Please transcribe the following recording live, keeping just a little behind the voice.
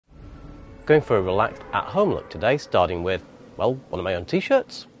Going for a relaxed at-home look today, starting with, well, one of my own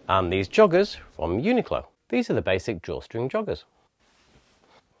t-shirts and these joggers from Uniqlo. These are the basic drawstring joggers.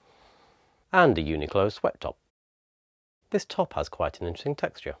 And a Uniqlo sweat top. This top has quite an interesting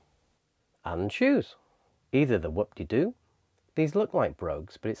texture. And shoes. Either the whoop-de-doo, these look like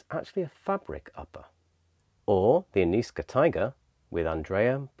brogues, but it's actually a fabric upper. Or the Onitsuka tiger with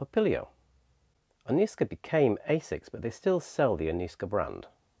Andrea and Pompilio. Onitsuka became Asics, but they still sell the Onitsuka brand.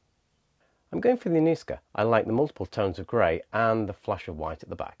 I'm going for the Onitsuka. I like the multiple tones of grey and the flash of white at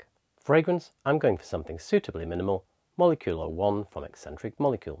the back. Fragrance, I'm going for something suitably minimal, Molecule 01 from Escentric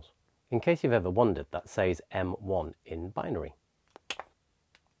Molecules. In case you've ever wondered, that says M1 in binary.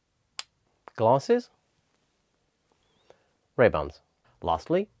 Glasses, Ray-Bans.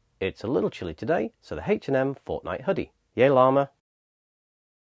 Lastly, it's a little chilly today, so the H&M Fortnite hoodie. Yay llama.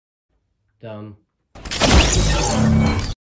 Done.